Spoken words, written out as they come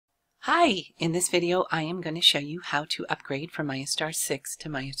Hi! In this video I am going to show you how to upgrade from MayaStar 6 to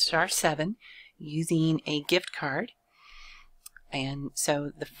MayaStar 7 using a gift card. And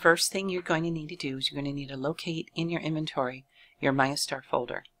so the first thing you're going to need to do is you're going to need to locate in your inventory your MayaStar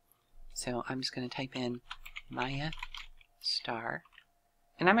folder. So I'm just going to type in MayaStar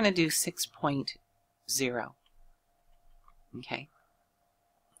and I'm going to do 6.0. Okay.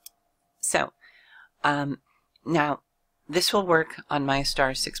 So now this will work on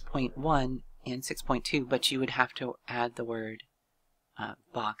MayaStar 6.1 and 6.2, but you would have to add the word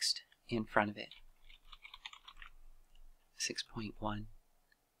boxed in front of it. 6.1.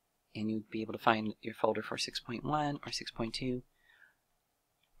 And you'd be able to find your folder for 6.1 or 6.2.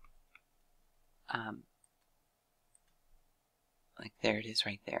 Like there it is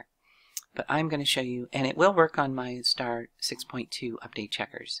right there. But I'm going to show you, and it will work on MayaStar 6.2 update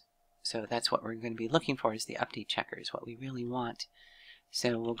checkers. So that's what we're going to be looking for, is the update checkers, what we really want.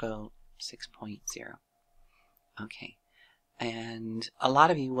 So we'll go 6.0. Okay. And a lot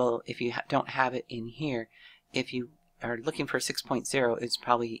of you will, if you don't have it in here, if you are looking for 6.0, it's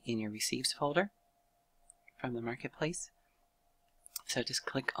probably in your receives folder from the marketplace. So just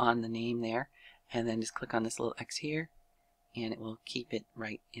click on the name there, and then just click on this little X here, and it will keep it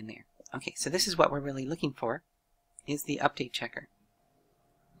right in there. Okay, so this is what we're really looking for, is the update checker.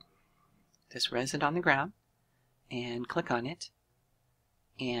 Just res it on the ground and click on it,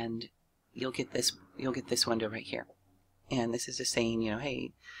 and you'll get this window right here. And this is just saying, you know,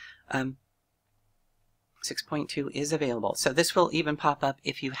 hey, 6.2 is available. So this will even pop up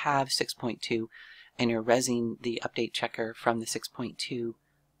if you have 6.2 and you're resing the update checker from the 6.2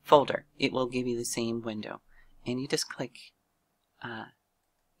 folder. It will give you the same window, and you just click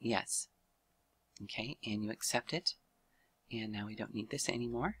yes. Okay, and you accept it, and now we don't need this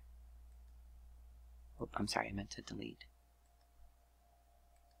anymore. Oh, I'm sorry, I meant to delete.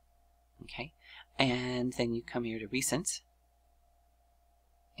 Okay, and then you come here to recents,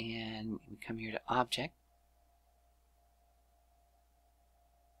 and we come here to object.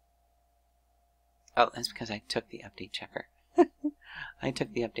 Oh, that's because I took the update checker. I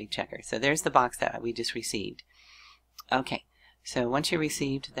took the update checker. So there's the box that we just received. Okay, so once you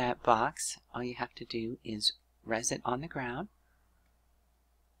received that box, all you have to do is res it on the ground,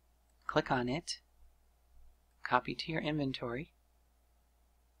 click on it, copy to your inventory,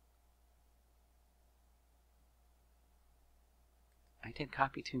 I did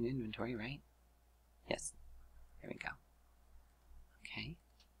copy to an inventory, right? Yes, there we go. Okay,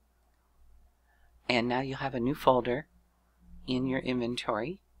 and now you'll have a new folder in your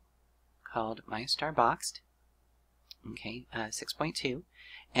inventory called MayaStar Boxed. Okay, 6.2,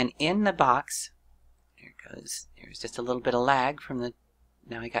 and in the box, there it goes, there's just a little bit of lag from the,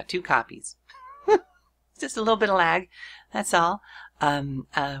 now I got two copies. Just a little bit of lag, that's all.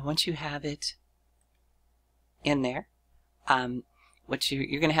 Once you have it in there,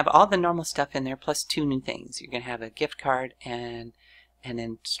 you're going to have all the normal stuff in there plus two new things. You're going to have a gift card and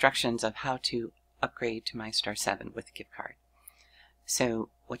instructions of how to upgrade to MayaStar 7 with the gift card. So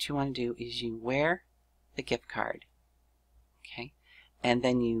what you want to do is you wear the gift card, okay, and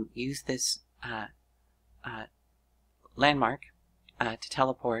then you use this landmark to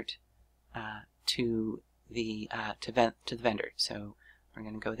teleport to the vendor. So we're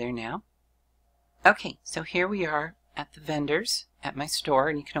going to go there now. Okay, so here we are at the vendors at my store,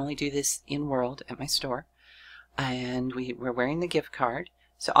 and you can only do this in world at my store. And we're wearing the gift card.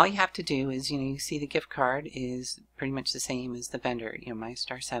 So all you have to do is, you see the gift card is pretty much the same as the vendor,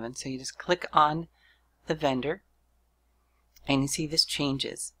 MayaStar 7. So you just click on the vendor, and you see this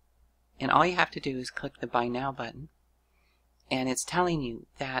changes. And all you have to do is click the Buy Now button, and it's telling you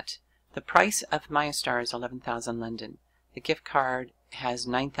that the price of MayaStar is 11,000 linden. The gift card has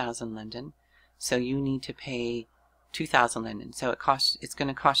 9,000 linden, so you need to pay 2,000 linden. So it's going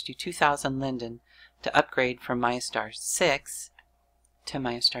to cost you 2,000 linden to upgrade from MayaStar 6 to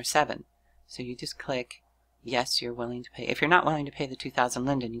MayaStar 7. So you just click yes, you're willing to pay. If you're not willing to pay the 2,000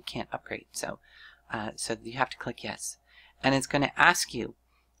 linden, you can't upgrade. So you have to click yes, and it's going to ask you,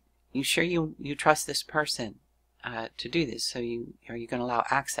 you sure you trust this person to do this? So are you going to allow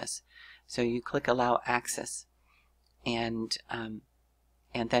access? So you click allow access, and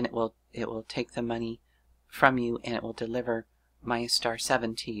then it will take the money from you, and it will deliver MayaStar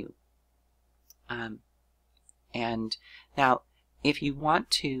 7 to you. And now if you want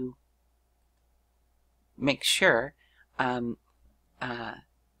to make sure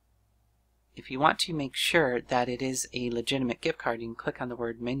that it is a legitimate gift card, you can click on the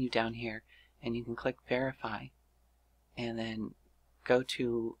word menu down here, and you can click verify, and then go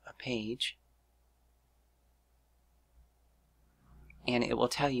to a page, and it will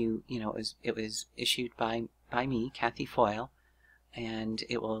tell you, you know, it was issued by me, Kathy Foyle, and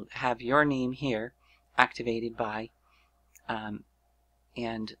it will have your name here activated by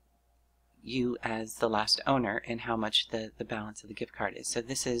and you as the last owner and how much the balance of the gift card is. So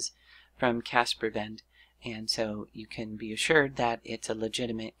this is from Casper Vend, and so you can be assured that it's a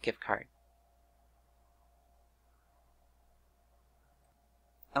legitimate gift card.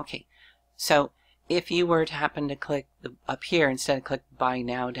 Okay, so if you were to happen to click up here instead of click buy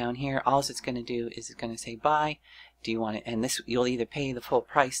now down here, all it's going to do is it's going to say buy. Do you want it? And this, you'll either pay the full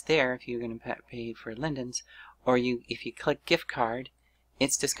price there if you're going to pay for Linden's, or if you click gift card,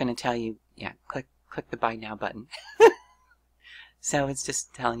 it's just going to tell you, yeah, click the buy now button. So it's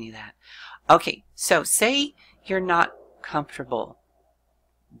just telling you that. Okay, so say you're not comfortable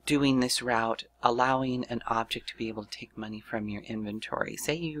doing this route, allowing an object to be able to take money from your inventory.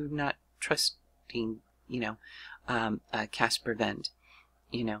 Say you're not trusting, you know, Casper Vend,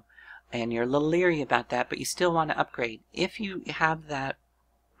 you know, and you're a little leery about that, but you still want to upgrade. If you have that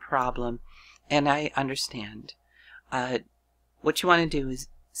problem, and I understand, what you want to do is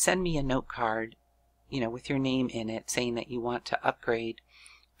send me a note card, you know, with your name in it, saying that you want to upgrade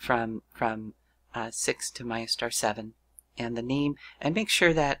from 6 to MayaStar 7. And the name, and make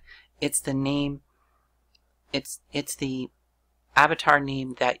sure that it's the name, it's the avatar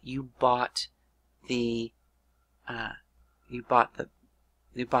name that you bought the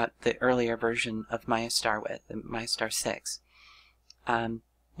earlier version of MayaStar with, the MayaStar 6.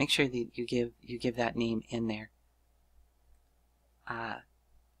 Make sure that you give that name in there,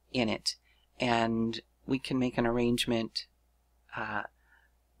 in it, and we can make an arrangement.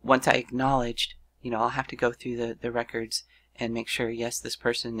 Once I acknowledged, you know, I'll have to go through the records and make sure, yes, this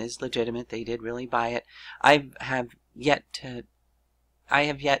person is legitimate, they did really buy it. I have yet to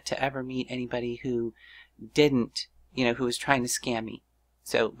ever meet anybody who didn't, you know, who was trying to scam me.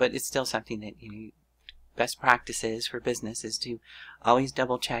 So, but it's still something that, you know, best practices for business is to always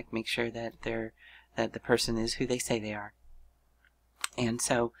double check, make sure that that the person is who they say they are. And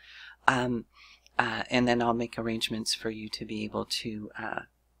so, and then I'll make arrangements for you to be able to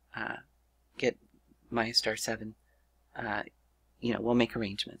get MayaStar 7. You know, we'll make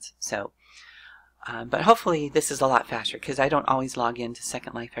arrangements. So, but hopefully this is a lot faster, because I don't always log into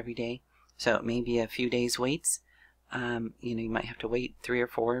Second Life every day. So it may be a few days waits. You know, you might have to wait 3 or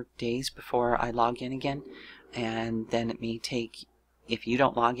 4 days before I log in again, and then it may take, if you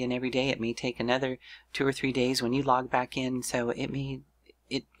don't log in every day, it may take another 2 or 3 days when you log back in. So it may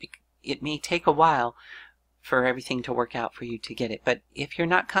take a while for everything to work out for you to get it. But if you're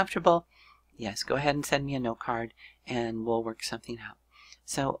not comfortable, yes, go ahead and send me a note card and we'll work something out.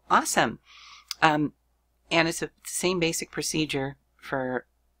 So awesome. And it's the same basic procedure for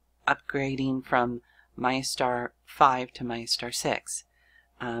upgrading from MayaStar 5 to MayaStar 6.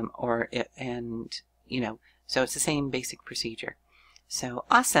 And you know, so it's the same basic procedure. So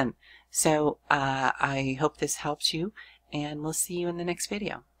awesome. So I hope this helps you, and we'll see you in the next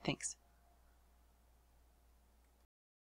video. Thanks.